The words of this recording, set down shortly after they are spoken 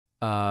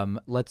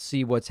Let's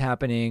see what's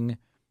happening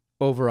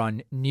over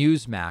on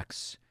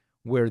Newsmax,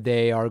 where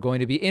they are going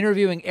to be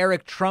interviewing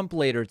Eric Trump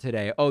later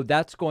today. Oh,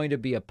 that's going to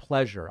be a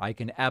pleasure. I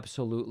can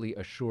absolutely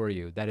assure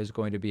you that is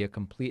going to be a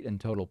complete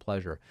and total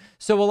pleasure.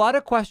 So a lot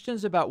of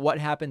questions about what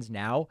happens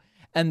now.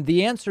 And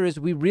the answer is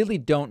we really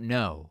don't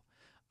know.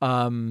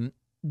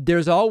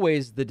 There's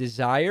always the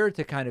desire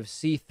to kind of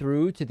see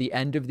through to the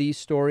end of these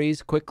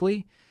stories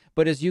quickly.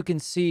 But as you can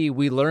see,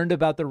 we learned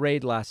about the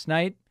raid last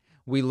night.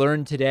 We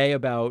learned today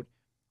about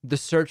the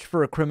search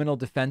for a criminal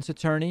defense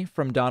attorney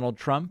from Donald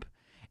Trump.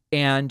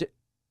 And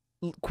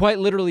quite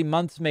literally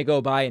months may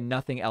go by and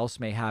nothing else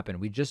may happen.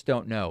 We just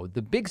don't know.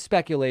 The big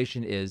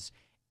speculation is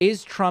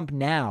Trump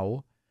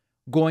now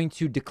going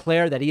to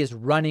declare that he is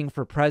running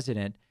for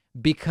president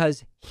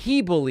because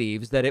he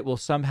believes that it will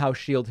somehow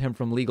shield him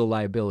from legal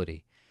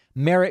liability?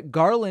 Merrick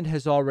Garland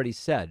has already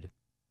said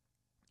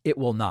it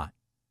will not.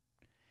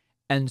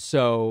 And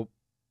so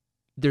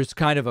there's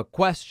kind of a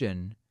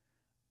question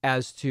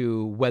as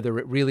to whether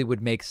it really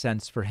would make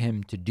sense for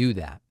him to do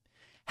that.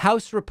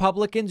 House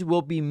Republicans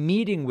will be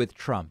meeting with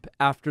Trump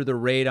after the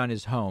raid on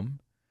his home.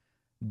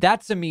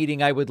 That's a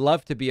meeting I would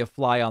love to be a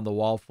fly on the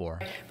wall for.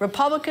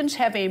 Republicans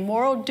have a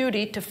moral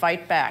duty to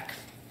fight back.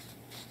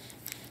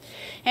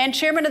 And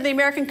chairman of the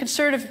American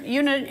Conservative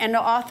Union and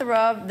the author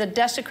of The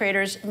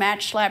Desecrators, Matt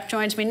Schlapp,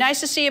 joins me. Nice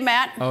to see you,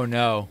 Matt. Oh,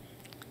 no.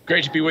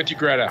 Great to be with you,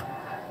 Greta.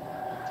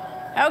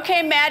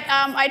 Okay, Matt,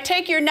 I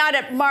take you're not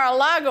at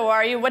Mar-a-Lago,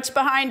 are you? What's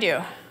behind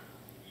you?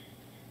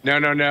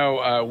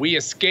 No. We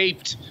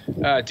escaped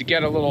to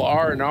get a little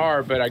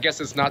R&R, but I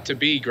guess it's not to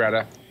be,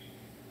 Greta.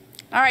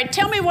 All right,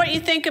 tell me what you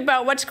think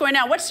about what's going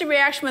on. What's the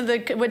reaction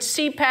with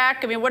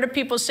CPAC? I mean, what are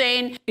people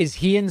saying? Is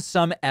he in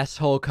some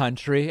S-hole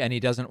country and he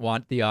doesn't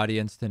want the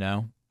audience to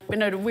know?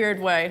 In a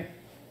weird way.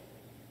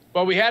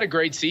 Well, we had a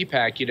great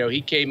CPAC. You know, he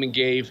came and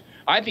gave,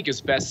 I think,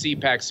 his best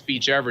CPAC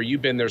speech ever.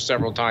 You've been there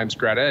several times,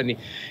 Greta, and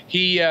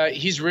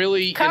he's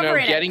really getting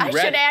ready. I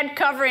should add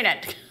covering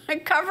it.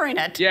 Covering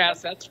it.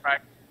 Yes, that's right.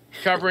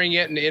 Covering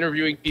it and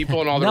interviewing people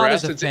and all the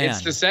rest.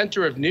 It's the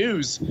center of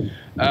news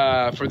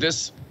for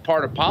this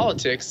part of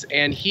politics,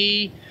 and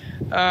he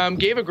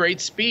gave a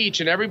great speech,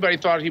 and everybody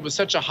thought he was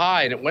such a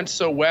high, and it went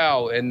so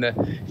well, and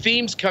the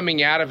themes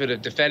coming out of it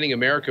of defending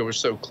America were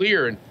so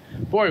clear, and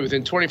boy,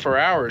 within 24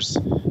 hours,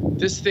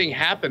 this thing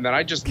happened that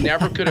I just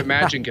never could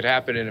imagine could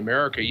happen in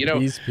America. You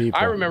know,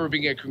 I remember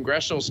being a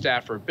congressional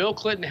staffer. Bill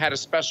Clinton had a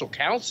special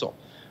counsel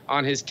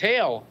on his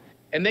tail,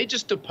 and they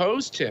just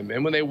deposed him,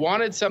 and when they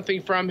wanted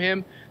something from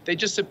him, they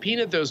just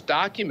subpoenaed those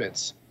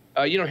documents.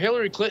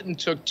 Hillary Clinton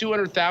took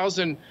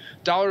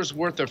 $200,000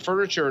 worth of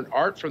furniture and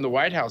art from the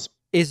White House.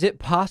 Is it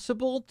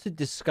possible to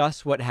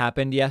discuss what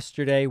happened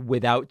yesterday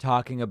without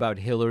talking about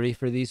Hillary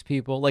for these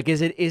people? Like,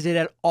 is it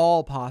at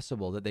all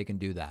possible that they can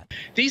do that?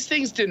 These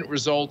things didn't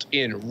result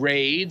in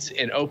raids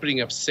and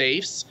opening up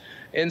safes.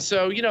 And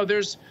so, you know,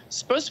 there's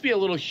supposed to be a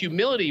little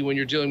humility when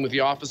you're dealing with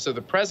the office of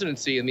the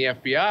presidency and the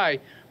FBI.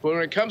 But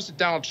when it comes to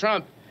Donald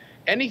Trump,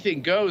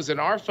 anything goes, and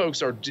our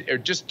folks are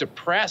just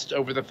depressed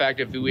over the fact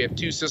that we have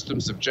two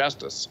systems of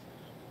justice.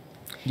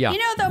 Yeah. You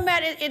know, though,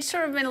 Matt, it's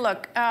sort of been,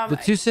 look. The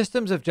two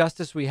systems of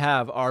justice we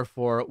have are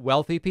for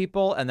wealthy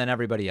people and then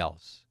everybody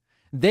else.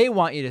 They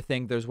want you to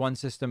think there's one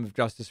system of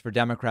justice for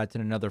Democrats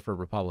and another for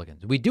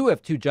Republicans. We do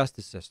have two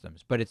justice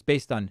systems, but it's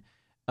based on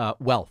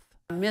wealth.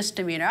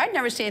 Misdemeanor. I'd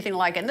never seen anything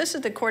like it. And this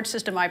is the court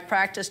system I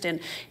practiced in,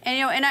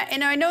 and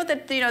I know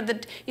that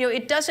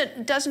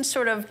it doesn't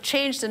sort of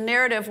change the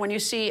narrative when you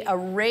see a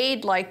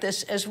raid like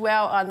this as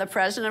well on the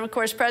president. And of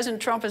course,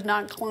 President Trump is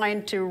not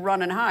inclined to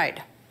run and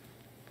hide.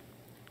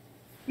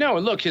 No,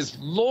 and look, his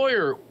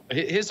lawyer,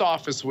 his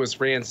office was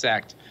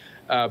ransacked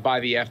by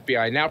the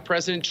FBI. Now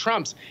President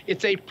Trump's.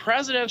 It's a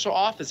presidential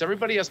office.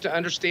 Everybody has to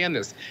understand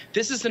this.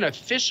 This is an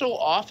official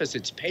office.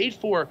 It's paid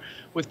for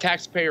with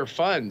taxpayer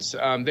funds.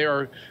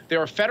 There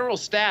are federal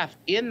staff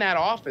in that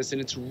office,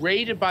 and it's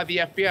raided by the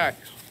FBI.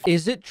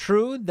 Is it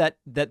true that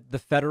the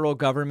federal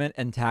government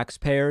and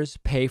taxpayers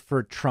pay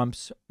for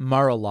Trump's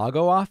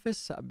Mar-a-Lago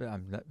office?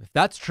 If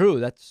that's true,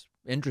 that's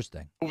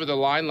interesting. Over the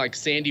line, like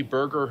Sandy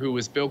Berger, who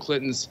was Bill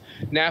Clinton's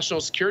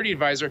national security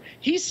advisor,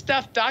 he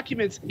stuffed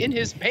documents in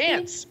his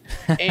pants,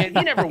 and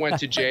he never went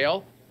to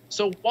jail.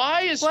 So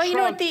why is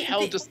Trump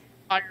held to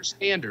a higher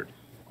standard?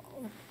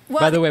 Well,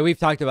 by the way, we've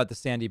talked about the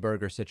Sandy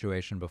Berger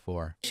situation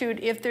before.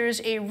 If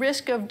there's a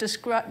risk of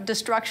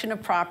destruction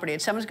of property,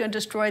 and someone's going to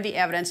destroy the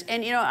evidence,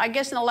 and I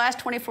guess in the last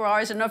 24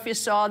 hours, I don't know if you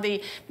saw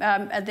the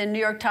New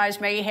York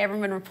Times Maggie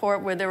Haberman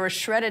report where there were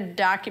shredded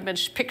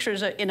documents,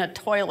 pictures in a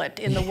toilet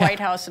in the White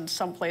House and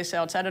someplace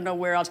else. I don't know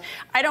where else.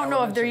 I don't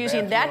know if they're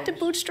using that to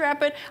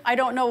bootstrap it. I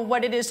don't know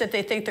what it is that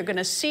they think they're going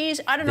to seize.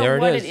 I don't know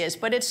what it is,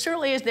 but it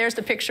certainly is. There's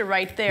the picture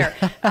right there.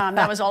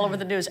 That was all over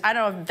the news. I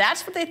don't know if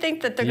that's what they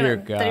think that they're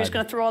going to. That he's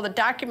going to throw all the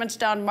documents documents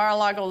down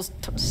Mar-a-Lago's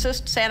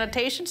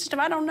sanitation system?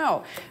 I don't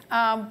know.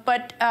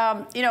 But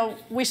you know,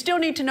 we still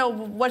need to know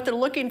what they're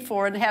looking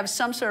for and have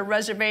some sort of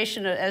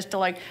reservation as to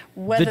like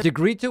whether the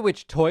degree to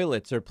which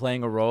toilets are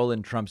playing a role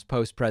in Trump's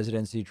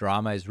post-presidency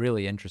drama is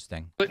really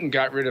interesting. Clinton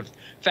got rid of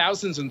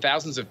thousands and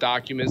thousands of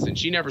documents, and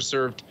she never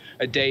served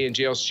a day in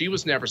jail. She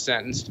was never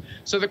sentenced.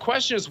 So the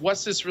question is,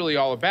 what's this really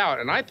all about?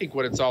 And I think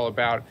what it's all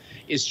about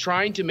is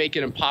trying to make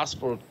it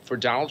impossible for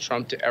Donald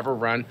Trump to ever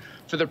run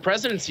for the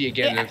presidency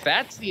again. Yeah, and if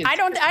that's the I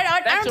don't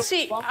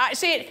see.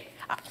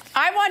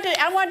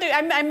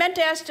 I meant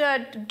to ask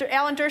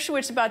Alan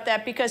Dershowitz about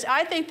that, because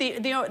I think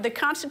the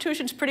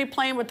Constitution's pretty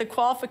plain what the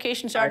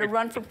qualifications are to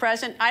run for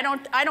president. I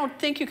don't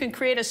think you can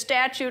create a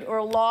statute or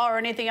a law or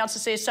anything else to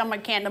say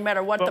someone can't, no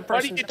matter what the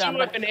person's done.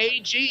 What do you do if an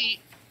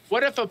AG?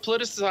 What if a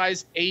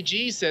politicized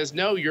AG says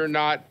no, you're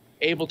not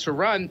able to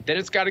run? Then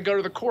it's got to go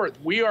to the court.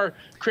 We are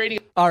creating.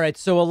 All right,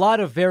 so a lot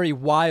of very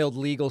wild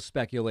legal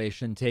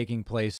speculation taking place